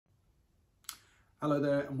Hello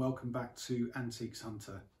there and welcome back to Antiques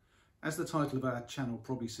Hunter. As the title of our channel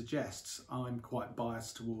probably suggests, I'm quite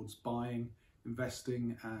biased towards buying,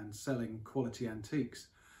 investing and selling quality antiques.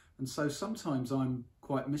 And so sometimes I'm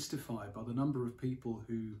quite mystified by the number of people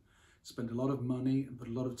who spend a lot of money and put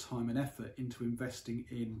a lot of time and effort into investing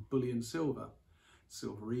in bullion silver,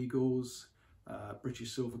 silver eagles,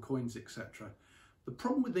 British silver coins, etc. The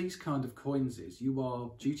problem with these kind of coins is you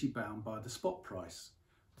are duty bound by the spot price.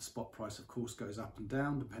 The spot price, of course, goes up and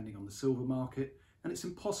down depending on the silver market, and it's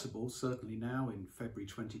impossible, certainly now in February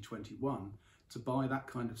 2021, to buy that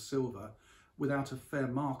kind of silver without a fair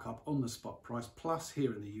markup on the spot price, plus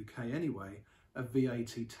here in the UK anyway, a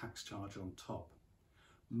VAT tax charge on top.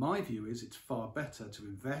 My view is it's far better to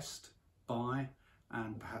invest, buy,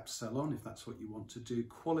 and perhaps sell on, if that's what you want to do,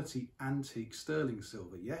 quality antique sterling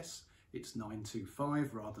silver. Yes, it's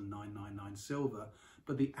 925 rather than 999 silver,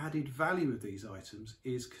 but the added value of these items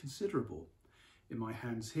is considerable. In my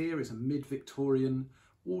hands here is a mid-Victorian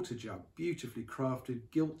water jug, beautifully crafted,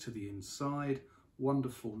 gilt to the inside,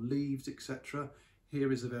 wonderful leaves, etc.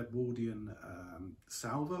 Here is an Edwardian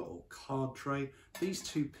salver or card tray. These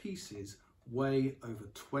two pieces weigh over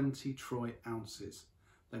 20 troy ounces.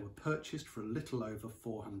 They were purchased for a little over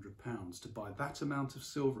 £400. To buy that amount of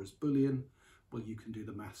silver as bullion, well, you can do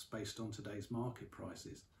the maths based on today's market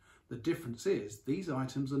prices. The difference is these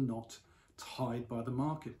items are not tied by the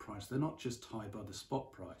market price. They're not just tied by the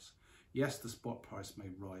spot price. Yes, the spot price may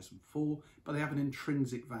rise and fall, but they have an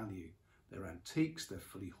intrinsic value. They're antiques, they're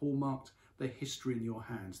fully hallmarked, they're history in your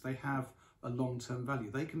hands. They have a long-term value.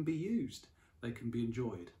 They can be used, they can be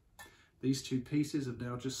enjoyed. These two pieces have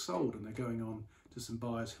now just sold and they're going on to some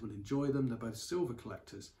buyers who will enjoy them. They're both silver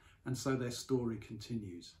collectors, and so their story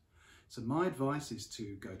continues. So my advice is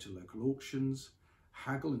to go to local auctions,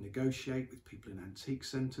 haggle and negotiate with people in antique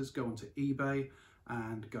centres, go onto eBay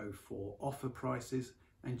and go for offer prices,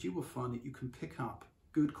 and you will find that you can pick up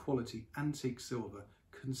good quality antique silver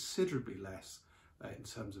considerably less in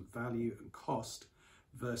terms of value and cost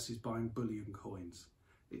versus buying bullion coins.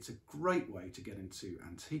 It's a great way to get into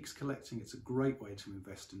antiques collecting, it's a great way to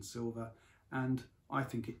invest in silver, and I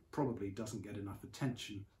think it probably doesn't get enough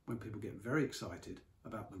attention when people get very excited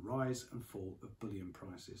about the rise and fall of bullion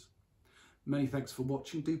prices. Many thanks for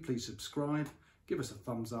watching. Do please subscribe, give us a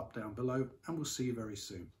thumbs up down below, and we'll see you very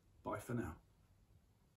soon. Bye for now.